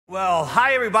Well,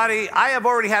 hi everybody. I have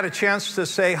already had a chance to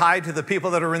say hi to the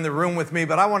people that are in the room with me,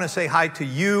 but I want to say hi to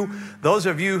you. Those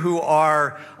of you who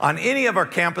are on any of our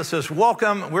campuses,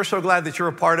 welcome. We're so glad that you're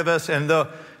a part of us, and the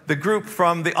group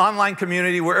from the online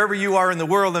community, wherever you are in the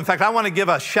world. In fact, I want to give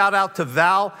a shout out to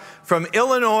Val from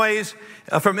Illinois,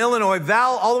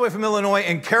 Val all the way from Illinois,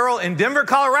 and Carol in Denver,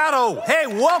 Colorado. Hey,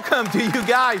 welcome to you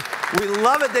guys. We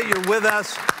love it that you're with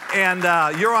us. And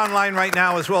you're online right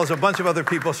now as well as a bunch of other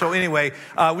people. So anyway,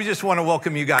 we just want to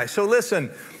welcome you guys. So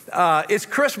listen, it's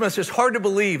Christmas. It's hard to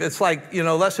believe. It's like,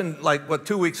 less than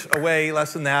 2 weeks away,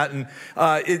 less than that. And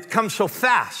it comes so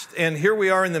fast. And here we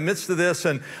are in the midst of this.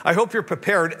 And I hope you're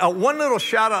prepared. One little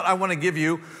shout out I want to give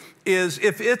you is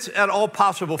if it's at all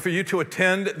possible for you to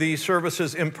attend the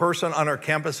services in person on our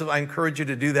campuses, I encourage you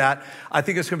to do that. I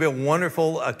think it's going to be a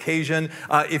wonderful occasion.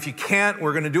 If you can't,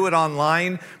 we're going to do it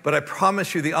online, but I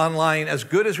promise you the online, as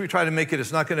good as we try to make it,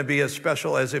 it's not going to be as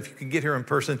special as if you can get here in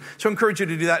person. So I encourage you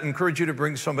to do that and encourage you to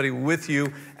bring somebody with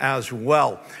you as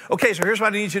well. Okay, so here's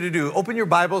what I need you to do. Open your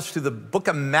Bibles to the book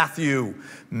of Matthew.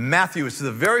 Matthew is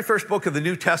the very first book of the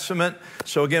New Testament.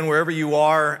 So again, wherever you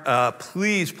are,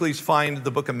 please find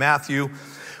the book of Matthew.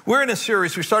 We're in a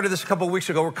series. We started this a couple of weeks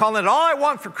ago. We're calling it All I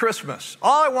Want for Christmas.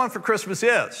 All I Want for Christmas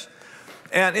is.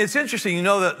 And it's interesting,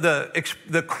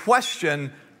 the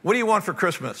question, what do you want for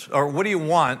Christmas? Or what do you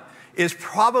want is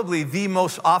probably the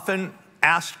most often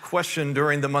asked question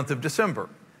during the month of December.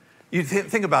 You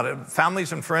think about it,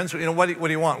 families and friends, what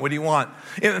do you want? What do you want?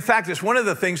 In fact, it's one of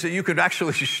the things that you could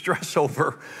actually stress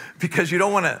over because you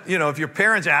don't want to, if your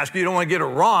parents ask you don't want to get it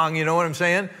wrong, you know what I'm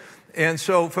saying? And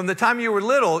so from the time you were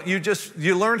little,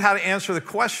 you learned how to answer the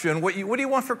question, what do you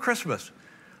want for Christmas?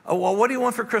 Oh, well, what do you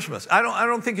want for Christmas? I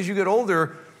don't think as you get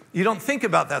older, you don't think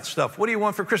about that stuff. What do you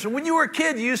want for Christmas? When you were a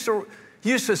kid, you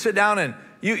used to sit down and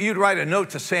you'd write a note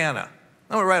to Santa.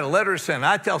 I'm going to write a letter to Santa.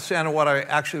 I tell Santa what I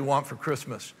actually want for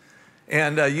Christmas.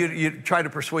 And you try to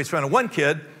persuade Santa. One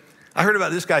kid, I heard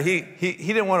about this guy. He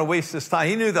didn't want to waste his time.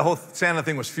 He knew the whole Santa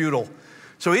thing was futile.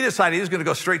 So he decided he was going to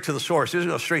go straight to the source. He was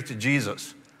going to go straight to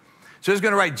Jesus. So he was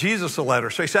going to write Jesus a letter.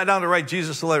 So he sat down to write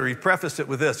Jesus a letter. He prefaced it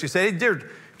with this. He said, "Hey,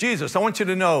 dear Jesus, I want you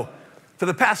to know, for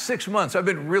the past 6 months, I've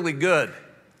been really good."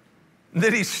 And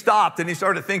then he stopped and he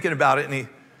started thinking about it. And he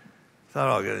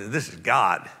thought, oh, this is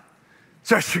God.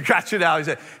 So he scratched it out. He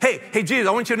said, hey, Jesus,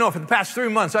 I want you to know, for the past 3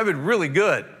 months, I've been really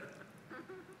good.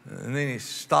 And then he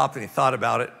stopped and he thought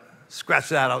about it,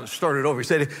 scratched that out and started over. He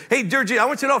said, hey, dear Jesus, I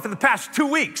want you to know, for the past 2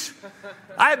 weeks,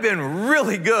 I've been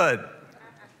really good.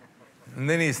 And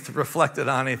then he reflected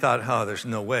on it. He thought, oh, there's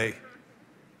no way.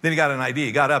 Then he got an idea.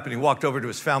 He got up and he walked over to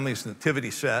his family's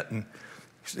nativity set and,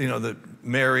 the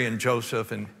Mary and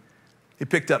Joseph. And he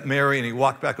picked up Mary and he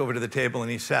walked back over to the table and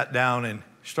he sat down and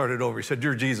started over. He said,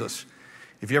 dear Jesus,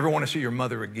 if you ever want to see your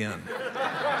mother again,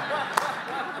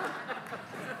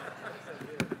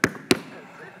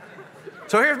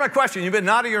 so here's my question. You've been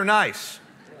naughty or nice?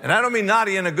 And I don't mean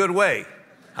naughty in a good way.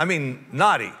 I mean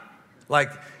naughty. Like,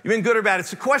 you've been good or bad.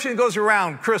 It's a question that goes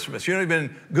around Christmas. You've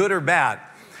been good or bad.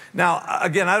 Now,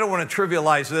 again, I don't want to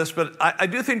trivialize this, but I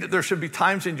do think that there should be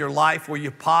times in your life where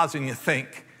you pause and you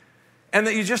think, and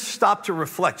that you just stop to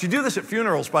reflect. You do this at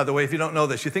funerals, by the way, if you don't know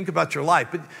this. You think about your life.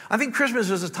 But I think Christmas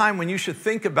is a time when you should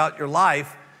think about your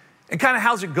life and kind of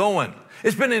how's it going.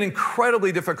 It's been an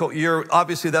incredibly difficult year.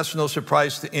 Obviously, that's no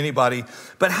surprise to anybody.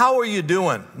 But how are you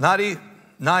doing? Naughty?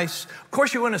 Nice? Of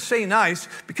course, you want to say nice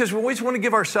because we always want to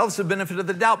give ourselves the benefit of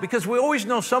the doubt because we always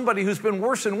know somebody who's been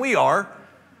worse than we are.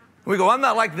 We go, I'm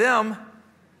not like them.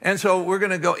 And so we're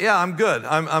going to go, yeah, I'm good.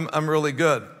 I'm really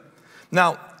good.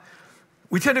 Now,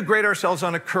 we tend to grade ourselves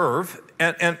on a curve.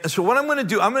 And so what I'm going to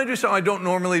do something I don't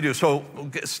normally do. So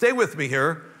stay with me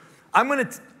here.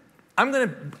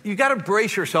 You got to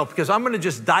brace yourself because I'm going to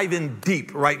just dive in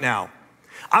deep right now.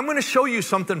 I'm going to show you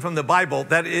something from the Bible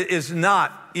that is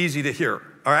not easy to hear.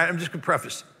 All right, I'm just going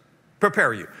to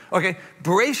prepare you. Okay,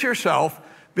 brace yourself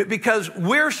because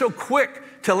we're so quick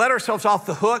to let ourselves off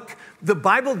the hook. The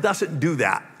Bible doesn't do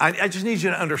that. I just need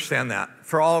you to understand that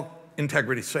for all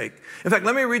integrity's sake. In fact,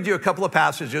 let me read you a couple of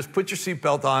passages. Put your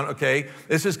seatbelt on, okay?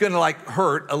 This is going to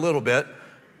hurt a little bit,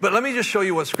 but let me just show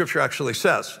you what Scripture actually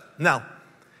says. Now,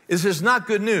 this is not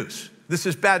good news. This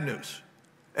is bad news.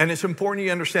 And it's important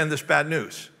you understand this bad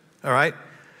news, all right?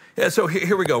 Yeah, so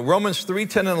here we go. Romans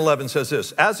 3:10 and 11 says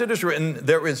this, as it is written,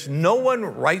 there is no one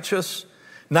righteous,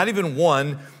 not even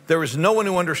one. There is no one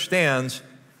who understands.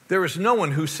 There is no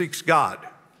one who seeks God.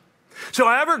 So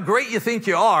however great you think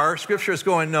you are, Scripture is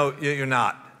going, no, you're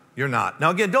not. You're not. Now,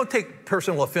 again, don't take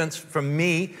personal offense from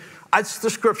me. It's the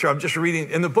Scripture. I'm just reading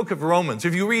in the book of Romans.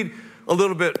 If you read a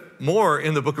little bit more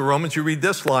in the book of Romans, you read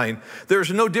this line: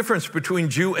 there's no difference between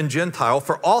Jew and Gentile,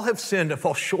 for all have sinned and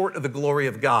fall short of the glory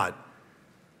of God.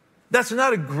 That's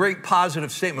not a great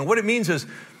positive statement. What it means is,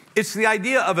 it's the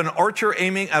idea of an archer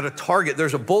aiming at a target.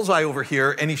 There's a bullseye over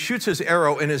here, and he shoots his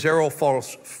arrow, and his arrow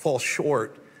falls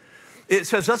short. It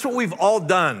says that's what we've all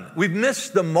done. We've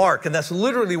missed the mark, and that's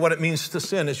literally what it means to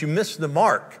sin, is you miss the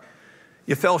mark.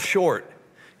 You fell short.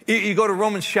 You go to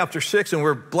Romans chapter 6, and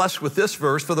we're blessed with this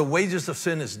verse: for the wages of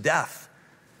sin is death.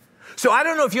 So I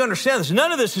don't know if you understand this.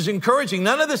 None of this is encouraging.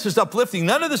 None of this is uplifting.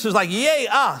 None of this is like, yay,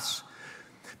 us.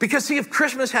 Because see, if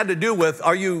Christmas had to do with,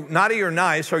 are you naughty or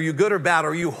nice? Are you good or bad?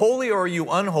 Are you holy or are you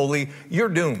unholy? You're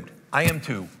doomed. I am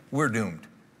too. We're doomed.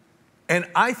 And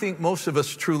I think most of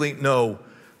us truly know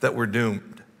that we're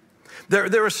doomed.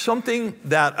 There is something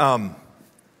that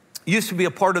used to be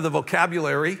a part of the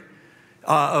vocabulary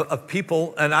of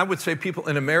people, and I would say people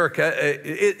in America.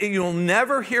 You'll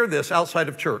never hear this outside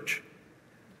of church.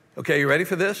 Okay, you ready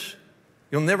for this?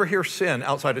 You'll never hear sin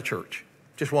outside of church.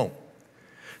 Just won't.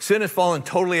 Sin has fallen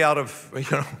totally out of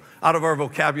our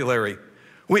vocabulary.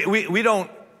 We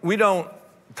don't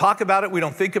talk about it. We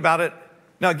don't think about it.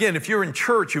 Now, again, if you're in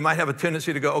church, you might have a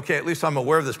tendency to go, okay, at least I'm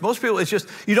aware of this. Most people, it's just,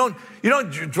 you don't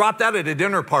drop that at a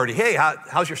dinner party. Hey,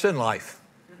 how's your sin life?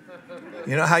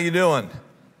 How you doing?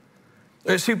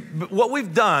 See, what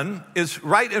we've done is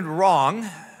right and wrong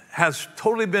has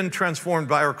totally been transformed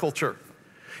by our culture.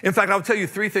 In fact, I'll tell you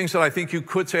 3 things that I think you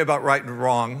could say about right and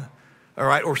wrong, all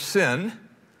right, or sin.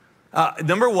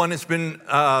 Number one, it's been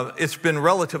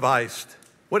relativized.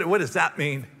 What does that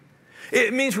mean?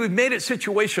 It means we've made it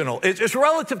situational. It's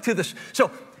relative to this.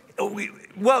 So,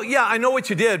 yeah, I know what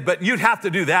you did, but you'd have to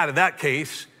do that in that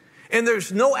case. And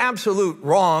there's no absolute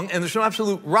wrong and there's no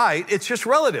absolute right. It's just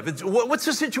relative. What's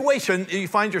the situation you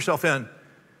find yourself in?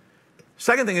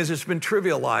 Second thing is, it's been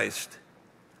trivialized.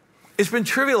 It's been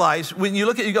trivialized when you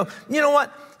look at it, you go, you know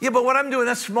what? Yeah, but what I'm doing,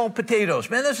 that's small potatoes.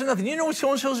 Man, that's nothing. You know what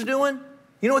so-and-so's doing?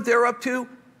 You know what they're up to?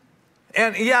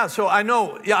 And yeah, so I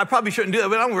know, yeah, I probably shouldn't do that,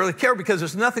 but I don't really care because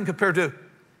it's nothing compared to.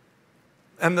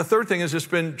 And the third thing is, it's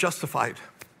been justified.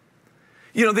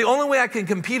 The only way I can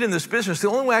compete in this business, the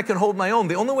only way I can hold my own,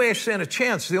 the only way I stand a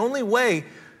chance, the only way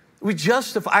we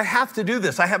justify, I have to do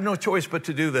this. I have no choice but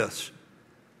to do this.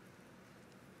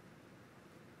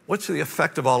 What's the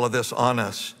effect of all of this on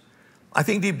us? I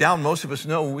think deep down, most of us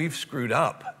know we've screwed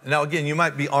up. Now, again, you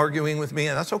might be arguing with me,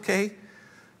 and that's okay.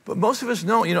 But most of us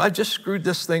know, I just screwed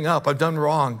this thing up. I've done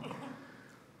wrong.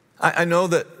 I know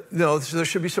that, there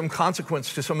should be some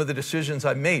consequence to some of the decisions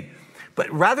I've made. But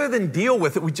rather than deal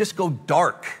with it, we just go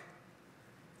dark.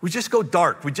 We just go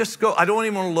dark. We just go, I don't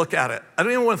even want to look at it. I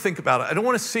don't even want to think about it. I don't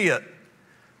want to see it.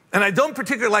 And I don't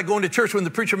particularly like going to church when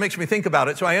the preacher makes me think about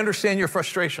it, so I understand your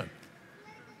frustration.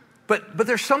 But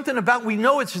there's something about, we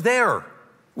know it's there.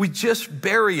 We just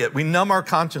bury it. We numb our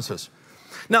consciences.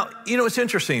 Now, it's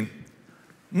interesting.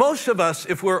 Most of us,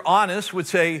 if we're honest, would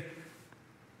say,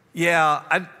 yeah,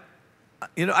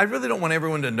 I really don't want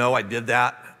everyone to know I did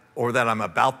that, or that I'm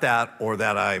about that, or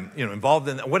that I'm involved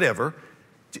in that, whatever.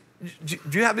 Do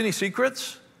you have any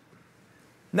secrets?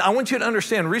 Now, I want you to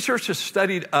understand, research has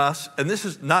studied us, and this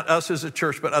is not us as a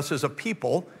church, but us as a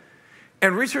people.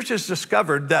 And research has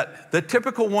discovered that the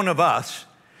typical one of us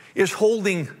is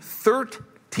holding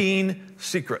 13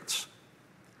 secrets.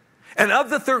 And of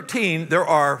the 13, there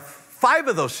are 5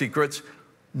 of those secrets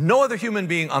no other human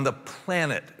being on the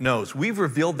planet knows. We've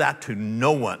revealed that to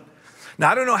no one. Now,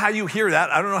 I don't know how you hear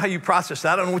that. I don't know how you process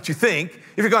that. I don't know what you think.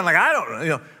 If you're going like, I don't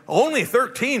know, only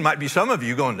 13 might be some of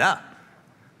you going, nah,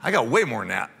 I got way more than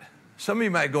that. Some of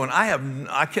you might go,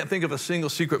 I can't think of a single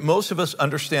secret. Most of us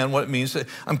understand what it means.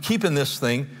 I'm keeping this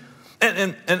thing,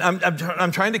 and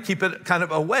I'm trying to keep it kind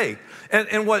of away.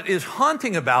 And what is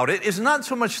haunting about it is not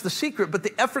so much the secret, but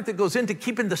the effort that goes into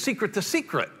keeping the secret the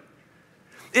secret.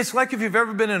 It's like if you've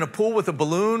ever been in a pool with a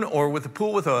balloon or with a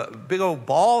pool with a big old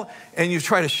ball, and you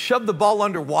try to shove the ball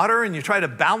underwater and you try to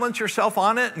balance yourself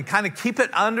on it and kind of keep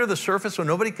it under the surface so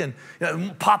nobody can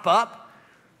pop up.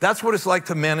 That's what it's like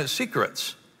to manage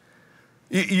secrets.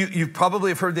 You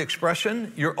probably have heard the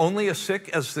expression, you're only as sick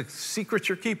as the secrets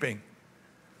you're keeping,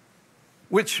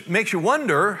 which makes you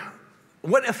wonder,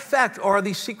 what effect are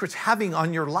these secrets having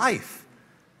on your life?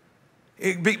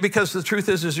 Because the truth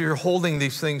is you're holding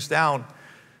these things down.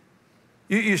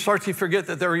 You start to forget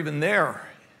that they're even there.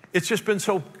 It's just been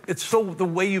it's the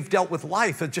way you've dealt with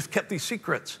life. It just kept these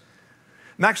secrets.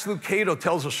 Max Lucado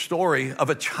tells a story of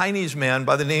a Chinese man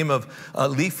by the name of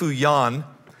Li Fuyan,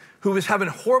 who was having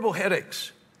horrible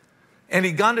headaches. And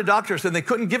he'd gone to doctors and they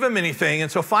couldn't give him anything. And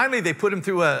so finally they put him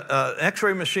through an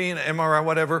x-ray machine, MRI,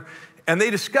 whatever, and they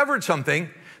discovered something.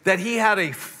 that he had a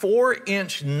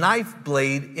 4-inch knife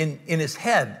blade in his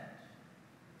head.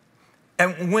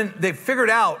 And when they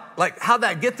figured out, like, how'd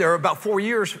that get there, about 4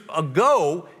 years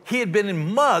ago, he had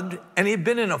been mugged and he had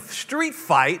been in a street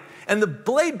fight and the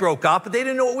blade broke off, but they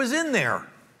didn't know what was in there.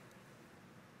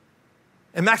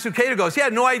 And Max Lucado goes, he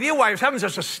had no idea why he was having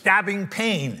such a stabbing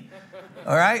pain,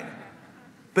 all right?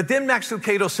 But then Max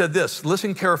Lucado said this,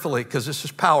 listen carefully, because this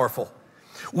is powerful.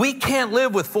 We can't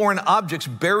live with foreign objects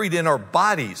buried in our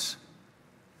bodies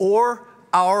or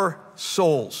our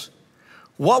souls.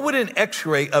 What would an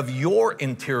x-ray of your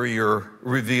interior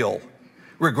reveal?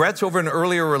 Regrets over an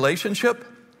earlier relationship?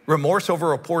 Remorse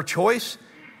over a poor choice?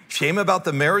 Shame about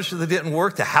the marriage that didn't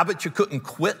work? The habit you couldn't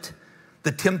quit?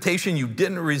 The temptation you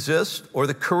didn't resist? Or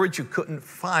the courage you couldn't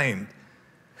find?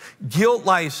 Guilt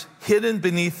lies hidden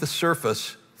beneath the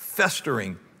surface,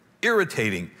 festering,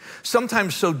 irritating,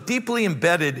 sometimes so deeply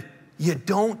embedded you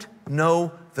don't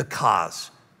know the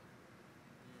cause.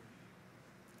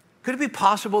 Could it be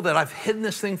possible that I've hidden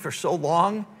this thing for so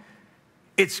long,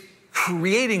 it's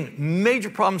creating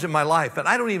major problems in my life, and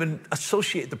I don't even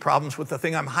associate the problems with the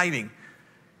thing I'm hiding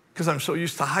because I'm so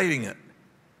used to hiding it?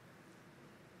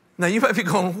 Now, you might be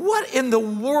going, what in the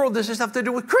world does this have to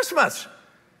do with Christmas?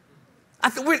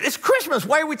 It's Christmas.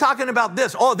 Why are we talking about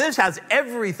this? Oh, this has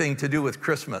everything to do with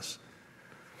Christmas.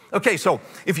 Okay, so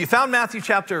if you found Matthew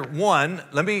chapter 1,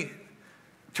 let me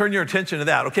turn your attention to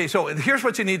that. Okay, so here's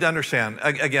what you need to understand.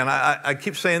 Again, I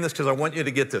keep saying this because I want you to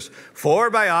get this.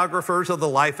 4 biographers of the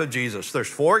life of Jesus. There's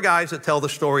 4 guys that tell the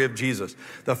story of Jesus.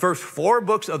 The first 4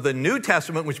 books of the New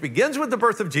Testament, which begins with the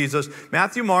birth of Jesus,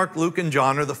 Matthew, Mark, Luke, and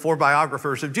John are the 4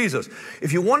 biographers of Jesus.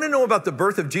 If you want to know about the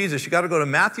birth of Jesus, you got to go to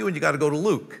Matthew and you got to go to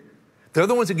Luke. They're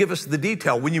the ones that give us the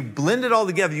detail. When you blend it all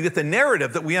together, you get the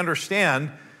narrative that we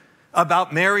understand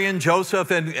about Mary and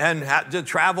Joseph and the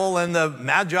travel and the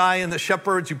Magi and the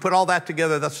shepherds. You put all that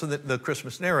together, that's the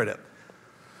Christmas narrative.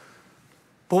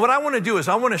 But what I want to do is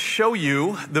I want to show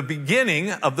you the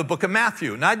beginning of the book of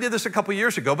Matthew. Now, I did this a couple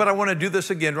years ago, but I want to do this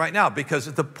again right now because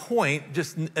the point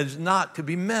just is not to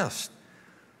be missed.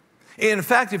 In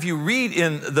fact, if you read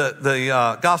in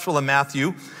the Gospel of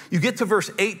Matthew, you get to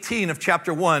verse 18 of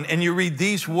chapter 1 and you read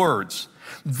these words.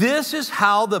 This is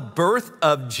how the birth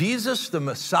of Jesus, the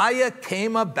Messiah,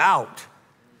 came about.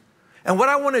 And what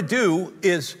I want to do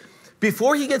is,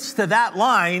 before he gets to that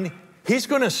line, he's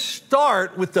going to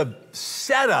start with the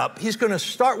setup. He's going to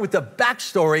start with the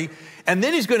backstory, and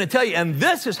then he's going to tell you, and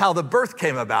this is how the birth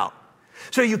came about.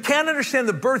 So you can't understand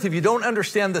the birth if you don't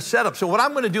understand the setup. So what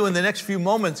I'm going to do in the next few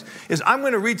moments is I'm just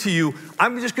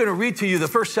going to read to you the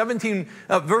first 17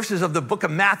 verses of the book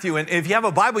of Matthew. And if you have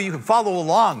a Bible, you can follow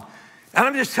along. And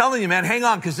I'm just telling you, man, hang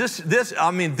on, because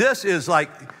this is like,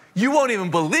 you won't even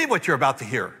believe what you're about to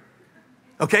hear.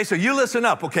 Okay, so you listen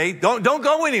up, okay? Don't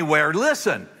go anywhere,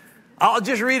 listen. I'll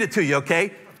just read it to you,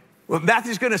 okay? Well,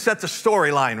 Matthew's gonna set the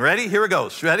storyline. Ready? Here it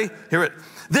goes, ready? Hear it.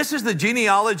 This is the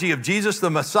genealogy of Jesus, the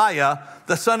Messiah,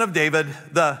 the son of David,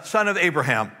 the son of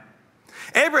Abraham.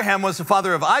 Abraham was the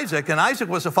father of Isaac, and Isaac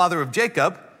was the father of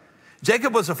Jacob.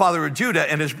 Jacob was the father of Judah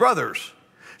and his brothers.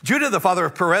 Judah, the father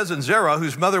of Perez and Zerah,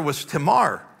 whose mother was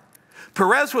Tamar.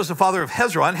 Perez was the father of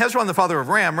Hezron, Hezron the father of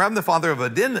Ram, Ram the father of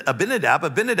Abinadab,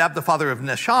 Abinadab the father of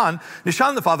Nahshon,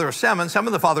 Nahshon the father of Salmon,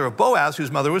 Salmon the father of Boaz, whose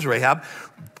mother was Rahab.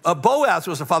 Boaz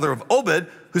was the father of Obed,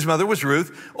 whose mother was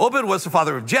Ruth. Obed was the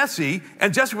father of Jesse,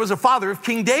 and Jesse was the father of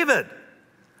King David.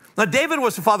 Now, David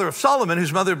was the father of Solomon,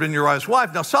 whose mother had been Uriah's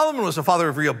wife. Now, Solomon was the father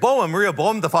of Rehoboam,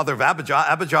 Rehoboam the father of Abijah,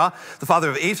 Abijah the father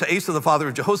of Asa, Asa the father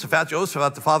of Jehoshaphat,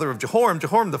 Jehoshaphat the father of Jehoram,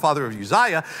 Jehoram the father of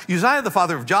Uzziah, Uzziah the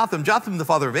father of Jotham, Jotham the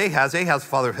father of Ahaz, Ahaz the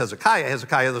father of Hezekiah,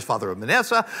 Hezekiah the father of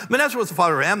Manasseh, Manasseh was the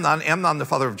father of Amnon, Amnon the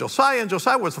father of Josiah, and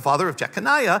Josiah was the father of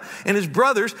Jeconiah and his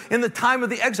brothers in the time of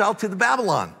the exile to the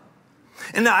Babylon.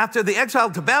 And now after the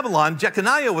exile to Babylon,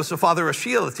 Jeconiah was the father of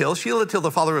Shealtiel, Shealtiel the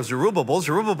father of Zerubbabel,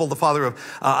 Zerubbabel the father of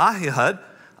Abihud,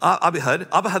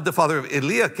 Abihud the father of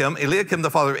Eliakim, Eliakim the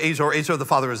father of Azor, Azor the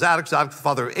father of Zadok, Zadok the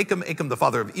father of Achim, Achim the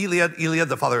father of Eliad, Eliad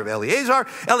the father of Eleazar,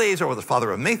 Eleazar was the father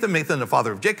of Mathan, Mathan the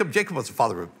father of Jacob, Jacob was the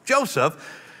father of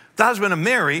Joseph, the husband of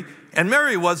Mary, and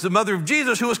Mary was the mother of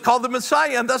Jesus, who was called the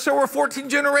Messiah. And thus there were 14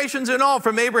 generations in all,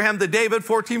 from Abraham to David,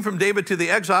 14 from David to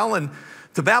the exile and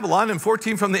to Babylon, and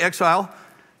 14 from the exile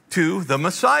to the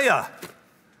Messiah.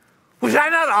 Was that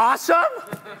not awesome?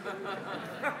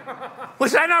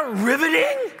 Was that not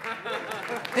riveting?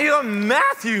 And you go,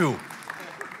 Matthew,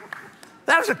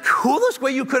 that was the coolest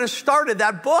way you could have started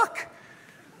that book.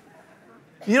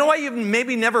 You know why you've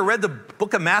maybe never read the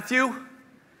book of Matthew?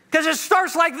 Because it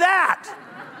starts like that.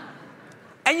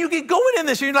 And you get going in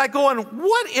this, and you're like going,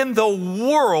 what in the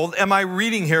world am I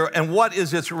reading here, and what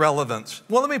is its relevance?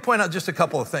 Well, let me point out just a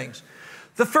couple of things.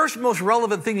 The first most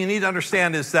relevant thing you need to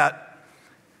understand is that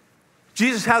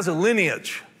Jesus has a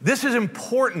lineage. This is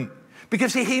important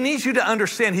because he needs you to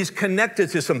understand he's connected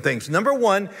to some things. Number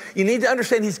one, you need to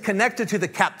understand he's connected to the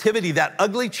captivity, that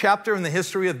ugly chapter in the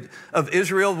history of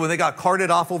Israel when they got carted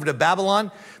off over to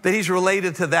Babylon, that he's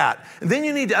related to that. And then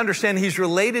you need to understand he's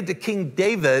related to King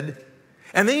David.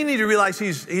 And then you need to realize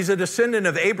he's a descendant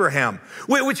of Abraham,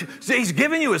 which he's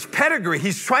giving you his pedigree.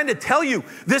 He's trying to tell you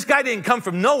this guy didn't come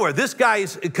from nowhere. This guy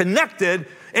is connected.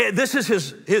 This is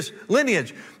his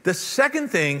lineage. The second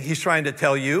thing he's trying to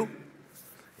tell you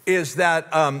is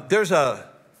that there's a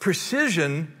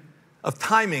precision of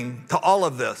timing to all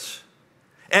of this.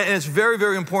 And it's very,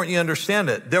 very important you understand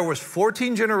it. There was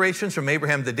 14 generations from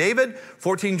Abraham to David,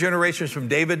 14 generations from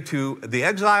David to the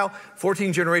exile,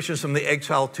 14 generations from the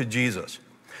exile to Jesus.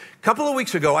 A couple of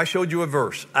weeks ago, I showed you a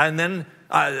verse, and then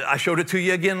I showed it to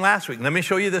you again last week. Let me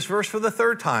show you this verse for the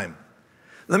third time.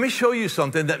 Let me show you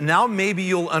something that now maybe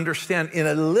you'll understand in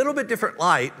a little bit different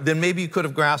light than maybe you could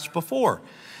have grasped before.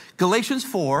 Galatians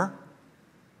 4,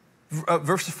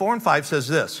 verses 4 and 5 says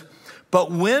this,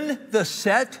 but when the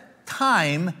set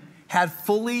time had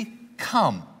fully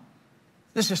come.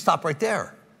 Let's just stop right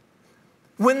there.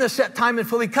 When the set time had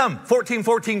fully come. 14,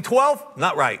 14, 12,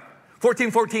 not right.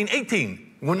 14, 14,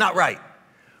 18, well, not right.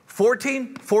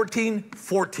 14, 14,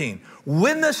 14.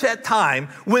 When the set time,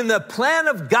 when the plan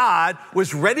of God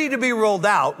was ready to be rolled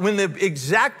out, when the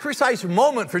exact precise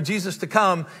moment for Jesus to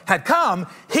come had come,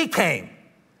 he came.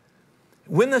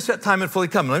 When the set time had fully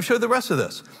come. Let me show you the rest of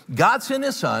this. God sent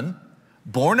his son,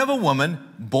 born of a woman,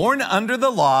 born under the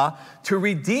law, to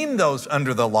redeem those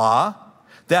under the law,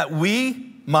 that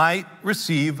we might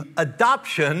receive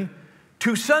adoption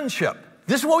to sonship.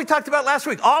 This is what we talked about last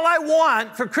week. All I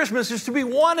want for Christmas is to be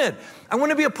wanted. I want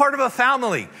to be a part of a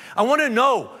family. I want to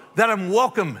know that I'm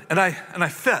welcome and I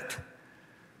fit.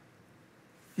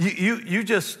 You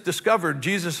just discovered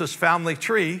Jesus' family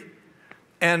tree.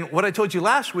 And what I told you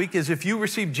last week is if you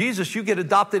receive Jesus, you get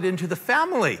adopted into the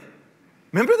family.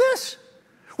 Remember this?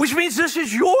 Which means this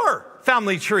is your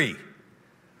family tree.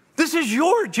 This is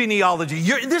your genealogy.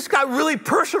 This got really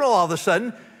personal all of a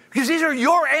sudden because these are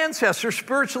your ancestors,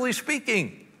 spiritually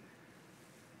speaking.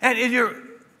 And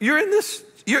you're in this,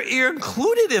 you're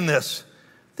included in this.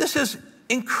 This is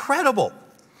incredible.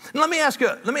 And let me ask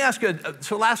you,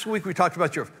 so last week we talked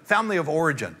about your family of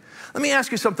origin. Let me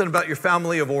ask you something about your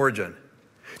family of origin.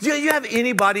 Do you have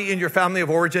anybody in your family of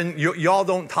origin y'all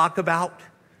don't talk about?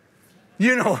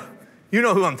 You know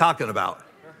who I'm talking about.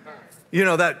 You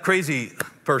know, that crazy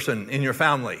person in your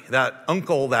family, that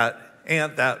uncle, that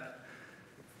aunt, the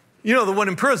one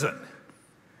in prison.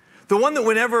 The one that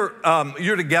whenever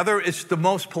you're together, it's the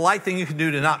most polite thing you can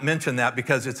do to not mention that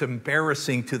because it's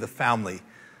embarrassing to the family.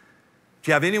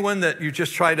 Do you have anyone that you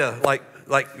just try to,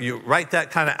 like you write that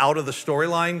kind of out of the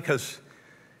storyline because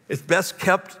it's best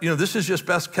kept, this is just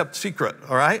best kept secret,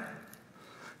 all right?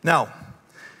 Now,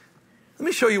 let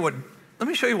me show you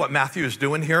what Matthew is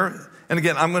doing here. And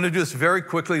again, I'm going to do this very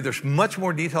quickly. There's much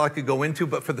more detail I could go into,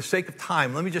 but for the sake of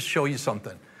time, let me just show you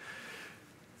something.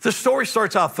 The story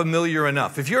starts out familiar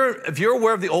enough. If you're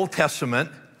aware of the Old Testament,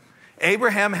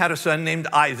 Abraham had a son named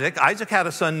Isaac. Isaac had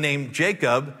a son named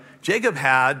Jacob. Jacob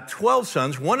had 12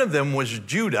 sons. One of them was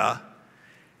Judah.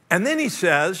 And then he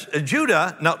says,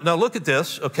 Judah, now look at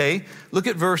this, okay? Look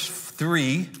at verse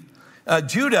 3.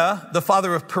 Judah, the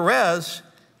father of Perez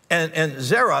and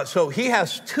Zerah. So he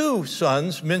has two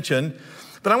sons mentioned.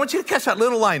 But I want you to catch that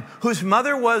little line, whose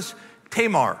mother was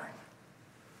Tamar.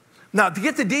 Now, to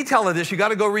get the detail of this, you got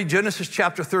to go read Genesis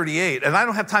chapter 38. And I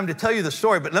don't have time to tell you the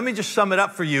story, but let me just sum it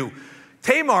up for you.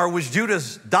 Tamar was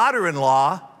Judah's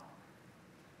daughter-in-law,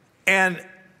 and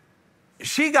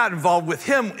she got involved with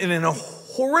him in a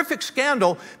horrific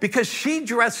scandal because she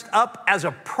dressed up as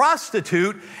a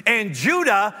prostitute, and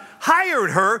Judah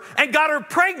hired her and got her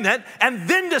pregnant and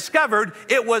then discovered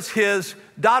it was his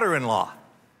daughter-in-law.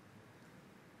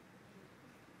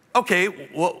 Okay,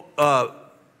 well,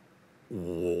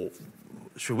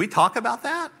 should we talk about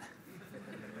that?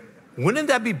 Wouldn't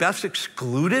that be best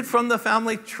excluded from the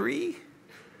family tree?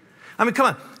 I mean, come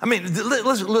on. I mean,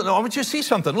 listen, I want you to see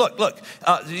something. Look.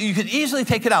 You could easily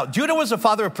take it out. Judah was the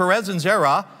father of Perez and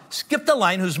Zerah. Skip the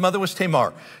line, whose mother was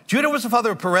Tamar. Judah was the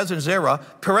father of Perez and Zerah.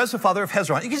 Perez the father of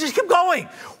Hezron. You can just keep going.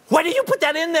 Why did you put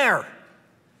that in there?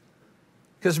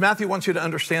 Because Matthew wants you to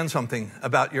understand something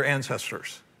about your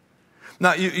ancestors.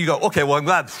 Now, you go, okay, well, I'm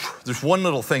glad there's one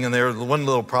little thing in there, one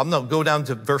little problem. No, go down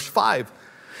to verse 5.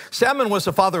 Salmon was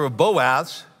the father of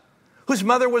Boaz, whose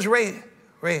mother was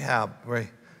Rahab.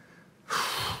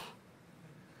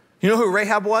 You know who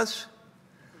Rahab was?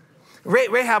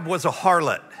 Rahab was a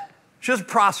harlot. She was a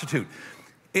prostitute.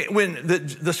 When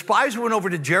the spies went over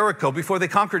to Jericho, before they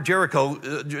conquered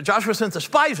Jericho, Joshua sent the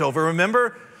spies over,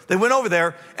 remember? They went over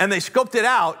there and they scoped it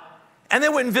out and they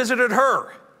went and visited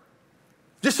her,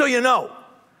 just so you know.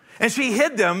 And she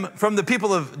hid them from the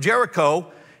people of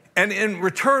Jericho, and in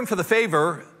return for the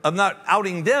favor of not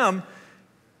outing them,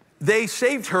 they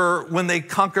saved her when they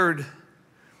conquered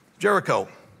Jericho.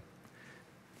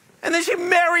 And then she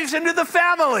marries into the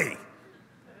family.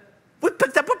 We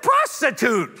picked up a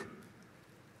prostitute.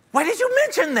 Why did you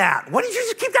mention that? Why did you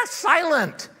just keep that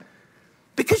silent?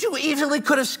 Because you easily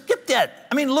could have skipped it.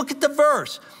 I mean, look at the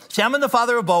verse. Salmon, the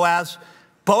father of Boaz,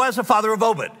 Boaz, the father of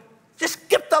Obed. Just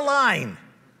skip the line.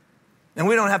 And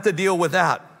we don't have to deal with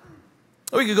that.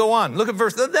 We could go on. Look at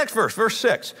the next verse, verse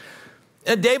 6.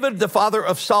 And David, the father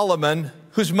of Solomon,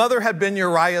 whose mother had been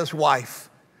Uriah's wife.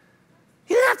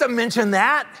 You didn't have to mention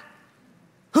that.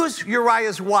 Who's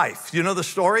Uriah's wife? Do you know the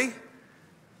story?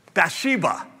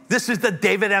 Bathsheba. This is the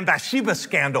David and Bathsheba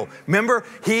scandal. Remember,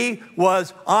 he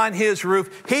was on his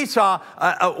roof. He saw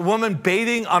a woman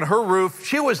bathing on her roof.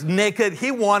 She was naked.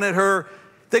 He wanted her.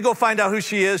 They go find out who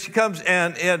she is. She comes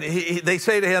and they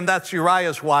say to him, that's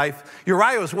Uriah's wife.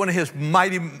 Uriah was one of his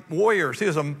mighty warriors. He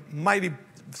was a mighty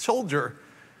soldier.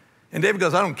 And David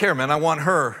goes, I don't care, man. I want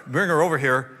her. Bring her over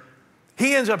here.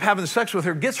 He ends up having sex with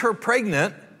her, gets her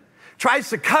pregnant, tries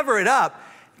to cover it up.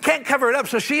 Can't cover it up,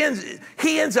 so he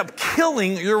ends up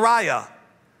killing Uriah,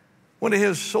 one of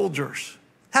his soldiers,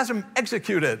 has him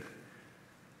executed.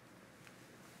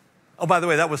 Oh, by the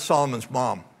way, that was Solomon's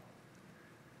mom.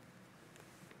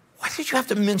 Why did you have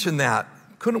to mention that?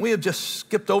 Couldn't we have just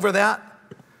skipped over that?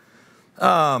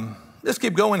 Let's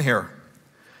keep going here.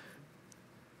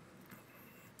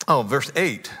 Oh, verse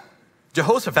 8.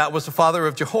 Jehoshaphat was the father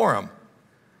of Jehoram.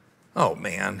 Oh,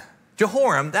 man.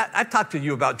 Jehoram, I talked to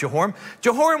you about Jehoram.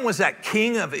 Jehoram was that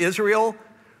king of Israel.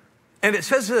 And it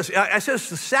says this, it says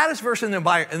the saddest verse in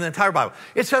the entire Bible.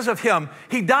 It says of him,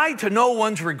 he died to no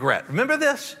one's regret. Remember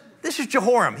this? This is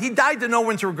Jehoram. He died to no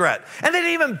one's regret. And they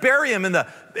didn't even bury him in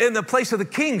the place of the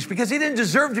kings because he didn't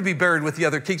deserve to be buried with the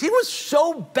other kings. He was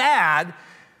so bad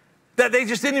that they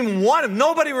just didn't even want him.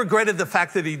 Nobody regretted the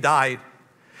fact that he died.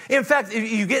 In fact, if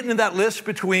you get into that list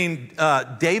between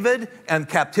David and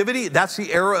captivity, that's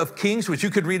the era of kings, which you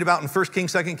could read about in 1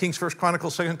 Kings, 2 Kings, 1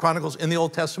 Chronicles, 2 Chronicles in the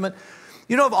Old Testament.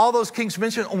 You know, of all those kings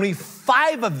mentioned, only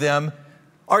 5 of them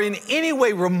are in any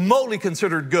way remotely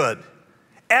considered good.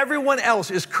 Everyone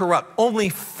else is corrupt. Only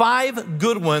 5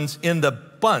 good ones in the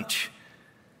bunch.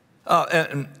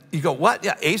 And you go, what?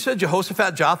 Yeah, Asa,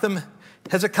 Jehoshaphat, Jotham,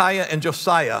 Hezekiah, and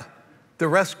Josiah. The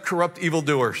rest corrupt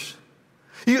evildoers.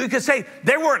 You could say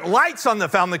they weren't lights on the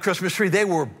family Christmas tree. They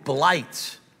were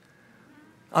blights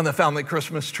on the family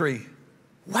Christmas tree.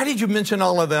 Why did you mention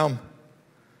all of them?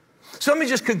 So let me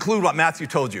just conclude what Matthew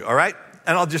told you, all right?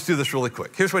 And I'll just do this really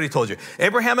quick. Here's what he told you.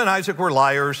 Abraham and Isaac were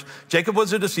liars. Jacob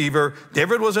was a deceiver.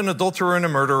 David was an adulterer and a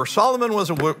murderer. Solomon was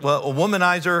a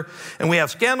womanizer. And we have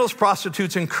scandals,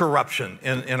 prostitutes, and corruption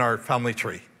in our family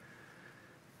tree.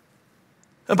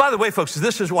 And by the way, folks,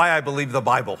 this is why I believe the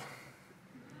Bible.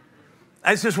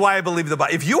 This is why I believe the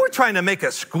Bible. If you were trying to make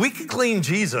a squeaky clean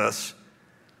Jesus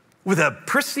with a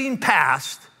pristine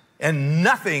past and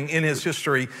nothing in his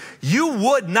history, you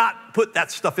would not put that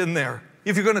stuff in there.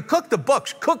 If you're going to cook the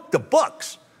books, cook the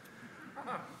books.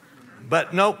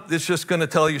 But nope, it's just going to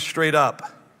tell you straight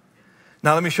up.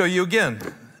 Now let me show you again.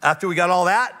 After we got all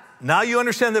that, now you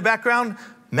understand the background.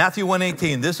 Matthew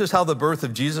 1:18, this is how the birth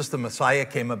of Jesus the Messiah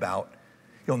came about.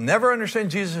 You'll never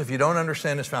understand Jesus if you don't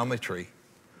understand his family tree.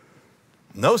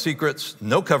 No secrets,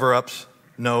 no cover-ups,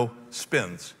 no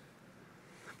spins.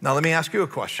 Now let me ask you a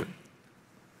question.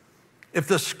 If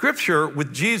the scripture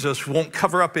with Jesus won't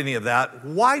cover up any of that,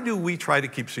 why do we try to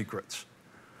keep secrets?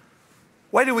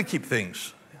 Why do we keep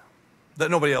things that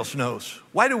nobody else knows?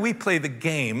 Why do we play the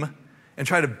game and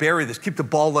try to bury this, keep the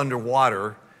ball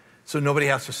underwater so nobody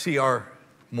has to see our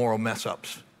moral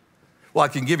mess-ups? Well, I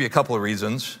can give you a couple of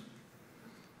reasons.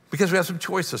 Because we have some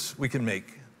choices we can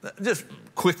make. Just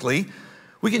quickly,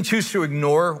 we can choose to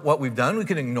ignore what we've done. We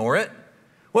can ignore it.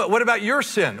 What about your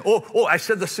sin? Oh, I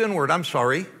said the sin word. I'm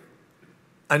sorry.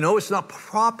 I know it's not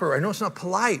proper. I know it's not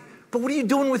polite. But what are you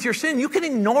doing with your sin? You can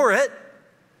ignore it.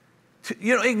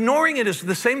 You know, ignoring it is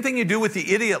the same thing you do with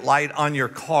the idiot light on your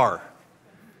car.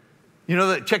 You know,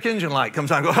 the check engine light comes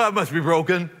on. Go, oh, it must be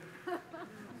broken.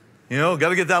 You know, got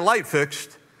to get that light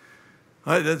fixed.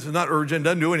 That's not urgent.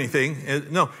 Doesn't do anything.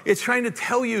 No, it's trying to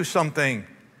tell you something.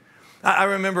 I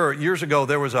remember years ago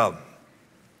there was a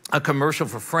commercial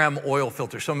for Fram oil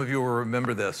filter. Some of you will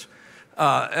remember this.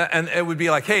 And it would be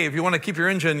like, hey, if you want to keep your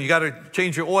engine, you got to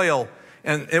change your oil.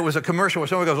 And it was a commercial where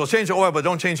someone goes, well, change the oil, but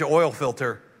don't change the oil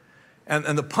filter.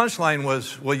 And the punchline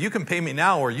was, well, you can pay me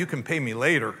now or you can pay me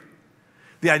later.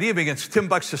 The idea being it's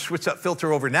 $10 to switch that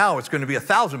filter over now. It's going to be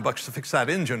 $1,000 to fix that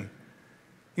engine.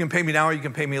 You can pay me now or you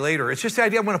can pay me later. It's just the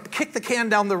idea I'm going to kick the can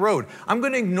down the road. I'm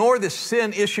going to ignore this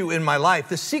sin issue in my life.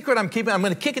 The secret I'm keeping, I'm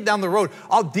going to kick it down the road.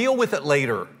 I'll deal with it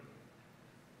later.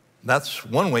 That's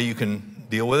one way you can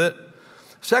deal with it.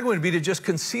 Second would be to just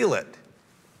conceal it.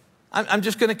 I'm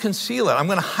just going to conceal it. I'm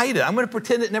going to hide it. I'm going to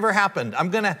pretend it never happened. I'm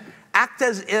going to act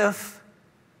as if,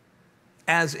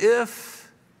 and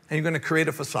you're going to create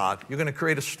a facade. You're going to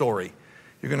create a story.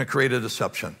 You're going to create a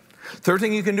deception. Third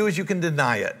thing you can do is you can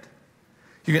deny it.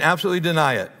 You can absolutely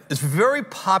deny it. It's very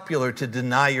popular to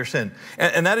deny your sin,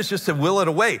 and that is just to will it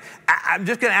away. I'm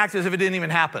just going to act as if it didn't even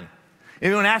happen. If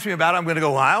anyone asks me about it, I'm going to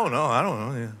go, well, I don't know.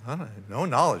 I don't no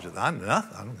knowledge of that.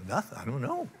 Nothing. I don't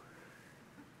know.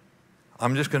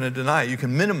 I'm just going to deny it. You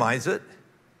can minimize it.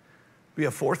 Be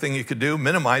a fourth thing you could do,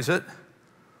 minimize it.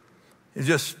 It's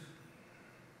just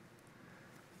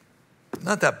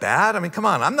not that bad. I mean, come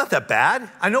on, I'm not that bad.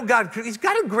 I know God, he's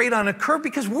got a grade on a curve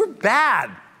because we're bad.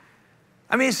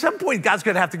 I mean, at some point, God's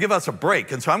going to have to give us a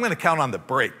break, and so I'm going to count on the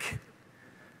break.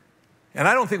 And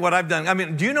I don't think what I've done, I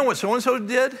mean, do you know what so-and-so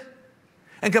did?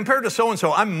 And compared to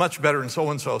so-and-so, I'm much better than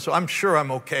so-and-so, so I'm sure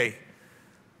I'm okay.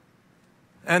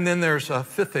 And then there's a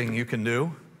fifth thing you can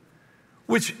do,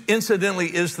 which incidentally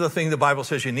is the thing the Bible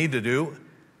says you need to do,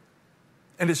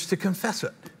 and it's to confess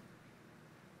it.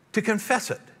 To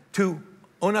confess it, to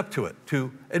own up to it,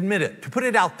 to admit it, to put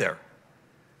it out there,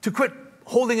 to quit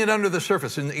holding it under the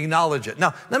surface and acknowledge it.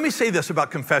 Now, let me say this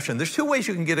about confession. There's two ways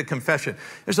you can get a confession.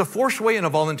 There's a forced way and a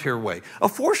volunteer way. A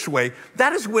forced way,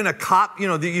 that is when a cop,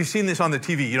 you've seen this on the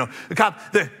TV, the cop,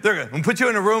 they're going to put you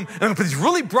in a room, and they're going to put these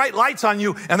really bright lights on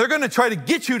you, and they're going to try to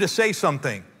get you to say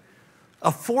something.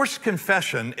 A forced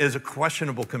confession is a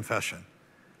questionable confession.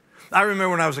 I remember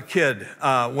when I was a kid,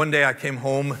 one day I came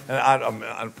home, and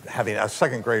I'm having a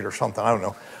second grade or something, I don't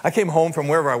know. I came home from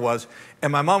wherever I was,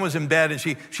 and my mom was in bed, and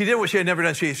she did what she had never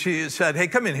done. She said, hey,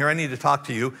 come in here, I need to talk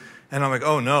to you. And I'm like,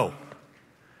 oh, no.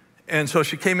 And so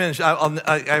she came in, and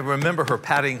I remember her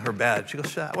patting her bed. She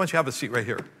goes, why don't you have a seat right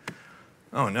here?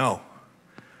 Oh, no.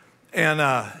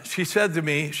 And she said to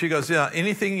me, she goes, yeah,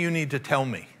 anything you need to tell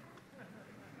me.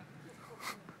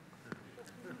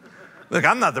 Look,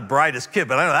 I'm not the brightest kid,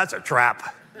 but I know that's a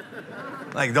trap.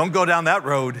 Like, don't go down that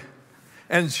road.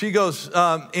 And she goes,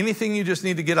 anything you just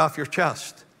need to get off your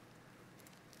chest.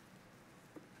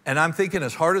 And I'm thinking,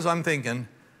 as hard as I'm thinking,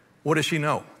 what does she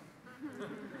know?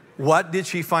 What did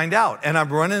she find out? And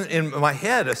I'm running in my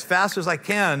head as fast as I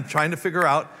can, trying to figure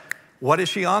out what is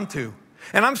she onto.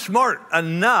 And I'm smart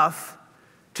enough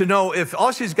to know if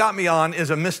all she's got me on is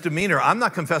a misdemeanor, I'm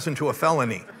not confessing to a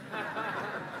felony.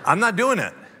 I'm not doing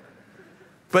it.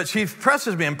 But she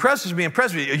presses me.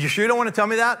 Are you sure you don't want to tell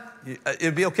me that?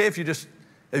 It'd be okay if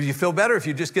you feel better if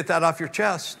you just get that off your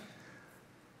chest.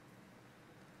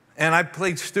 And I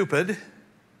played stupid,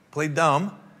 played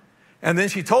dumb. And then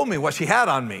she told me what she had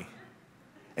on me.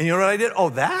 And you know what I did? Oh,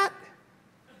 that?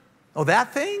 Oh,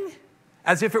 that thing?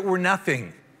 As if it were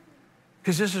nothing.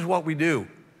 Because this is what we do.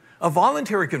 A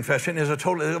voluntary confession is a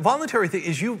voluntary thing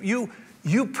is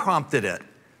you prompted it.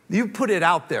 You put it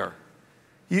out there.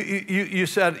 You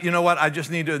said, you know what, I just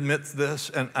need to admit this,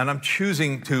 and I'm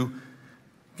choosing to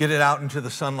get it out into the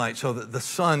sunlight so that the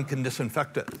sun can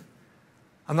disinfect it.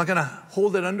 I'm not going to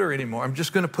hold it under anymore. I'm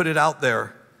just going to put it out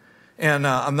there, and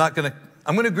I'm going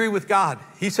to agree with God.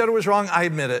 He said it was wrong. I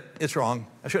admit it. It's wrong.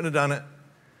 I shouldn't have done it. I'm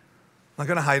not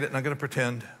going to hide it. I'm not going to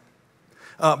pretend.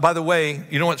 By the way,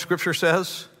 you know what Scripture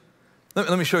says?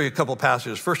 Let me show you a couple of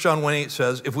passages. 1 John 1:8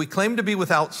 says, if we claim to be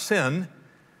without sin,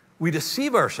 we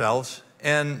deceive ourselves,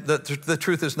 and the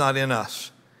truth is not in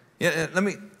us.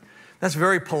 That's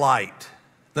very polite.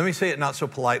 Let me say it not so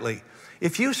politely.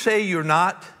 If you say you're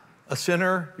not a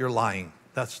sinner, you're lying.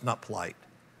 That's not polite.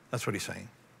 That's what he's saying.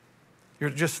 You're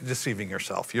just deceiving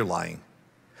yourself. You're lying.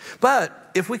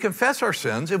 But if we confess our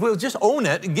sins, if we'll just own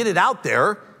it and get it out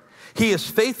there, he is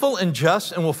faithful and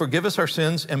just and will forgive us our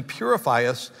sins and purify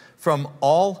us from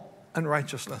all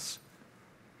unrighteousness.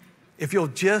 If you'll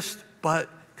just but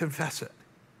confess it,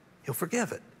 he'll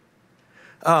forgive it.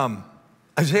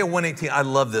 Isaiah 1:18, I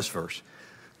love this verse.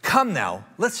 Come now,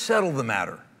 let's settle the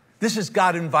matter. This is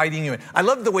God inviting you in. I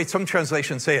love the way some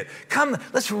translations say it. Come,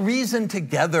 let's reason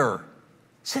together.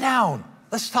 Sit down,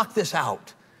 let's talk this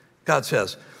out. God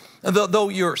says, though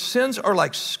your sins are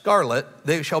like scarlet,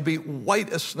 they shall be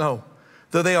white as snow.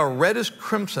 Though they are red as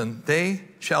crimson, they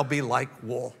shall be like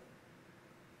wool.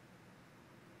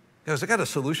 He goes, I got a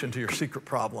solution to your secret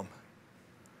problem.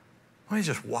 Why don't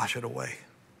you just wash it away?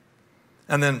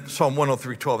 And then Psalm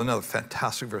 103:12, another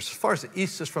fantastic verse. As far as the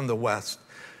east is from the west,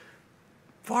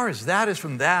 as far as that is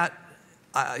from that,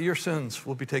 your sins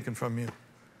will be taken from you.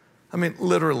 I mean,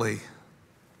 literally,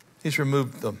 he's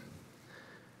removed them.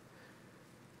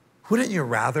 Wouldn't you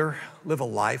rather live a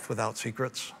life without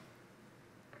secrets?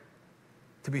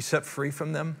 To be set free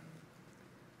from them?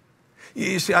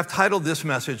 You see, I've titled this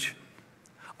message,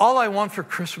 All I Want for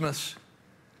Christmas.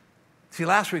 See,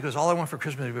 last week was all I want for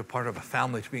Christmas to be a part of a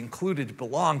family, to be included, to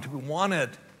belong, to be wanted.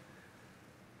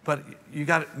 But you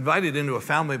got invited into a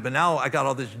family, but now I got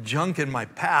all this junk in my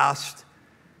past.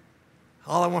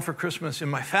 All I want for Christmas in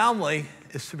my family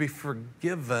is to be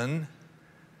forgiven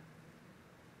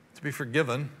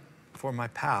for my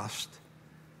past.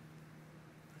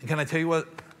 And can I tell you what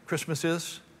Christmas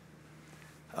is?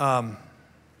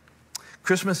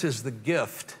 Christmas is the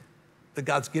gift that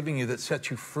God's giving you that sets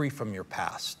you free from your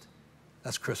past.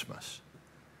 That's Christmas.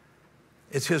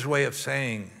 It's his way of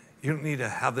saying, you don't need to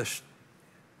have this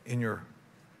in your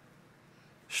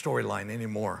storyline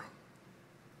anymore.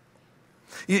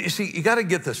 You see, you got to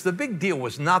get this. The big deal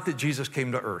was not that Jesus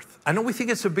came to earth. I know we think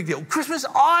it's a big deal. Christmas is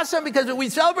awesome because we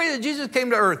celebrate that Jesus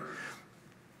came to earth.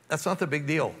 That's not the big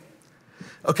deal.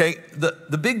 Okay,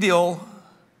 the big deal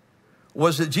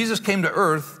was that Jesus came to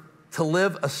earth to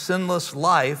live a sinless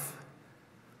life,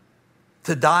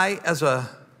 to die as a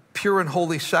pure and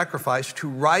holy sacrifice, to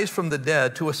rise from the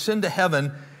dead, to ascend to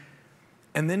heaven,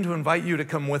 and then to invite you to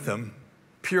come with him,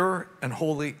 pure and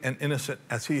holy and innocent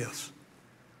as he is.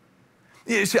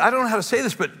 You see, I don't know how to say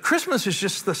this, but Christmas is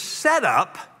just the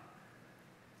setup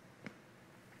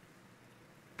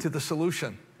to the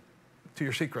solution to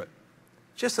your secret.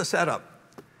 Just a setup.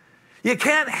 You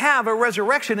can't have a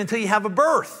resurrection until you have a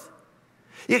birth.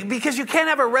 Because you can't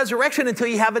have a resurrection until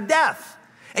you have a death.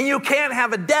 And you can't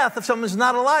have a death if someone's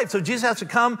not alive. So Jesus has to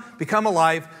come, become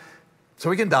alive, so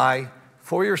he can die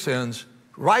for your sins,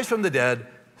 rise from the dead,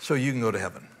 so you can go to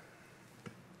heaven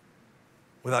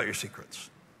without your secrets.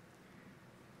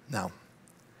 Now,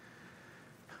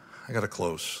 I got to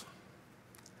close.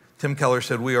 Tim Keller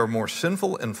said, we are more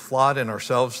sinful and flawed in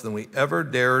ourselves than we ever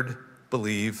dared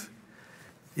believe.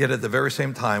 Yet at the very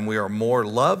same time, we are more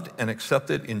loved and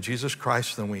accepted in Jesus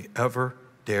Christ than we ever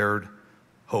dared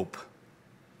hope.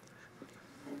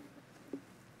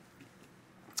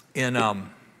 In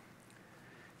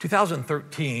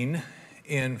 2013,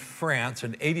 in France,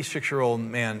 an 86-year-old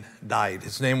man died.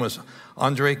 His name was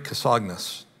André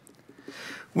Casagnas.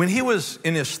 When he was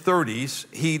in his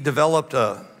 30s, he developed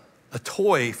a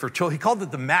toy for children. He called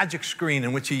it the magic screen,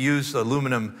 in which he used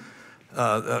aluminum,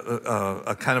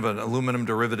 a kind of an aluminum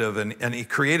derivative, and he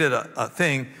created a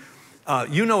thing.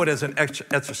 You know it as an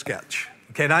Etch-a-Sketch.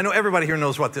 Okay, and I know everybody here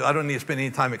knows what I don't need to spend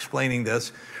any time explaining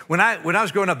this. When I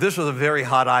was growing up, this was a very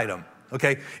hot item.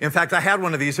 Okay, in fact, I had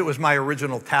one of these. It was my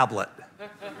original tablet,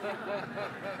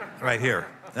 right here,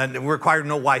 and it required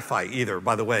no Wi-Fi either,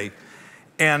 by the way.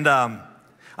 And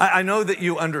I know that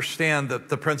you understand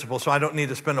the principle, so I don't need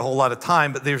to spend a whole lot of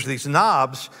time, but there's these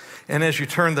knobs, and as you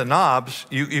turn the knobs,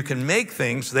 you can make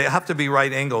things. They have to be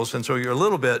right angles, and so you're a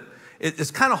little bit,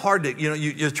 it's kind of hard to,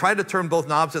 you try to turn both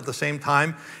knobs at the same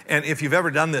time, and if you've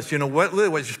ever done this, what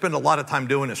you spend a lot of time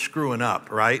doing is screwing up,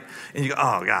 right? And you go,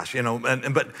 oh gosh,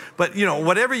 but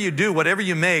whatever you do, whatever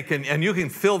you make, and you can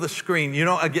fill the screen,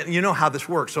 again, you know how this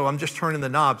works, so I'm just turning the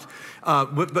knobs.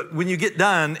 But when you get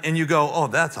done and you go, oh,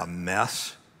 that's a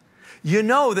mess, you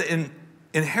know that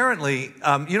inherently,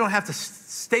 you don't have to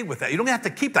stay with that. You don't have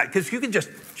to keep that, because you can just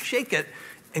shake it,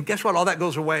 and guess what? All that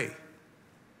goes away.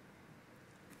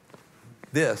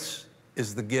 This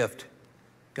is the gift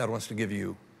God wants to give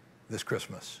you this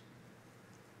Christmas.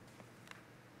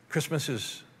 Christmas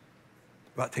is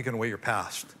about taking away your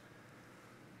past.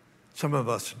 Some of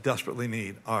us desperately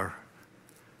need our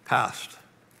past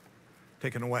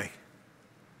taken away.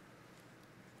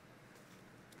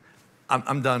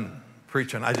 I'm done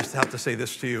preaching. I just have to say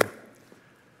this to you.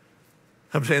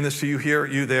 I'm saying this to you here,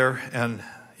 you there, and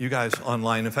you guys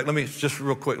online. In fact, let me just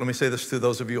real quick, let me say this to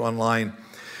those of you online.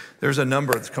 There's a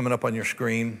number that's coming up on your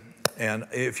screen, and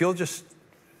if you'll just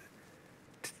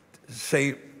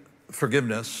say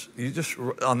forgiveness, you just,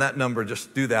 on that number,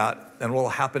 just do that, and what will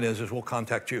happen is we'll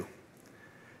contact you,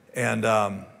 and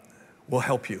we'll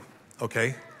help you,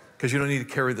 okay? Because you don't need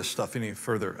to carry this stuff any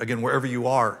further. Again, wherever you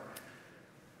are,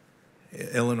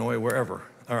 Illinois, wherever,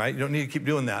 all right? You don't need to keep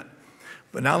doing that.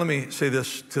 But now let me say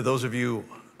this to those of you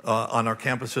on our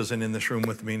campuses and in this room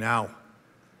with me now.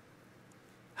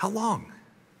 How long?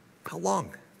 How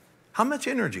long? How much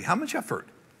energy? How much effort?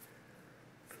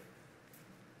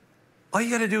 all you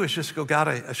got to do is just go, God,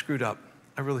 I screwed up.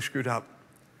 I really screwed up.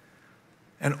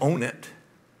 And own it.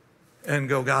 And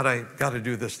go, God, I got to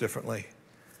do this differently.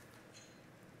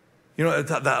 You know,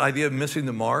 that idea of missing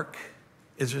the mark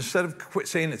is instead of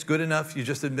saying it's good enough, you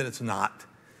just admit it's not.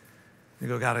 You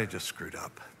go, God, I just screwed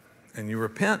up. And you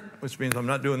repent, which means I'm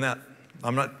not doing that.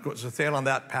 I'm not going to stay on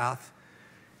that path.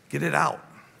 Get it out.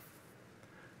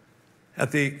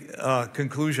 At the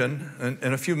conclusion,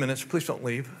 in a few minutes, please don't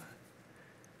leave.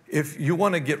 If you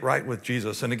want to get right with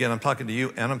Jesus, and again, I'm talking to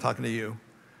you and I'm talking to you,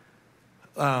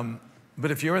 but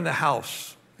if you're in the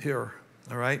house here,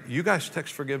 all right, you guys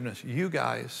text forgiveness. You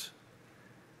guys,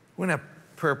 we're going to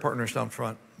have prayer partners down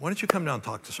front. Why don't you come down and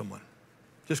talk to someone?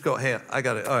 Just go, hey, I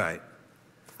got it. All right.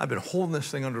 I've been holding this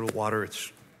thing under the water.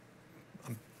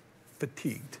 I'm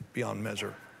fatigued beyond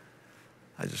measure.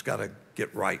 I just got to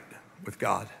get right with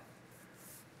God.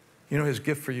 You know, his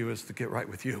gift for you is to get right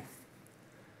with you.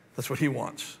 That's what he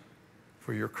wants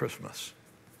for your Christmas.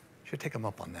 You should take him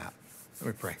up on that. Let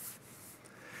me pray.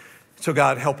 So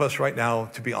God, help us right now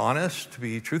to be honest, to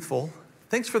be truthful.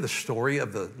 Thanks for the story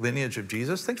of the lineage of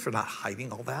Jesus. Thanks for not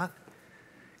hiding all that.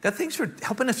 God, thanks for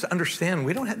helping us to understand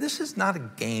this is not a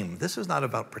game. This is not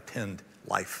about pretend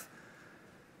life.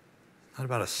 Not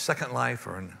about a second life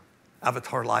or an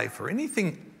avatar life or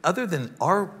anything other than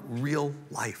our real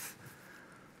life.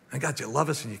 And God, you love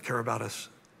us and you care about us.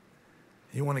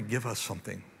 You want to give us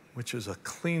something, which is a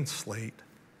clean slate,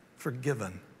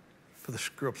 forgiven for the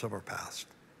screw-ups of our past.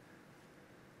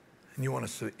 And you want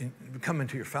us to come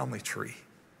into your family tree,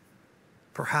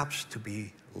 perhaps to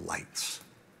be lights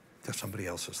to somebody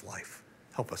else's life.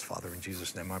 Help us, Father, in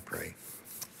Jesus' name I pray.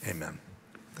 Amen.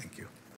 Thank you.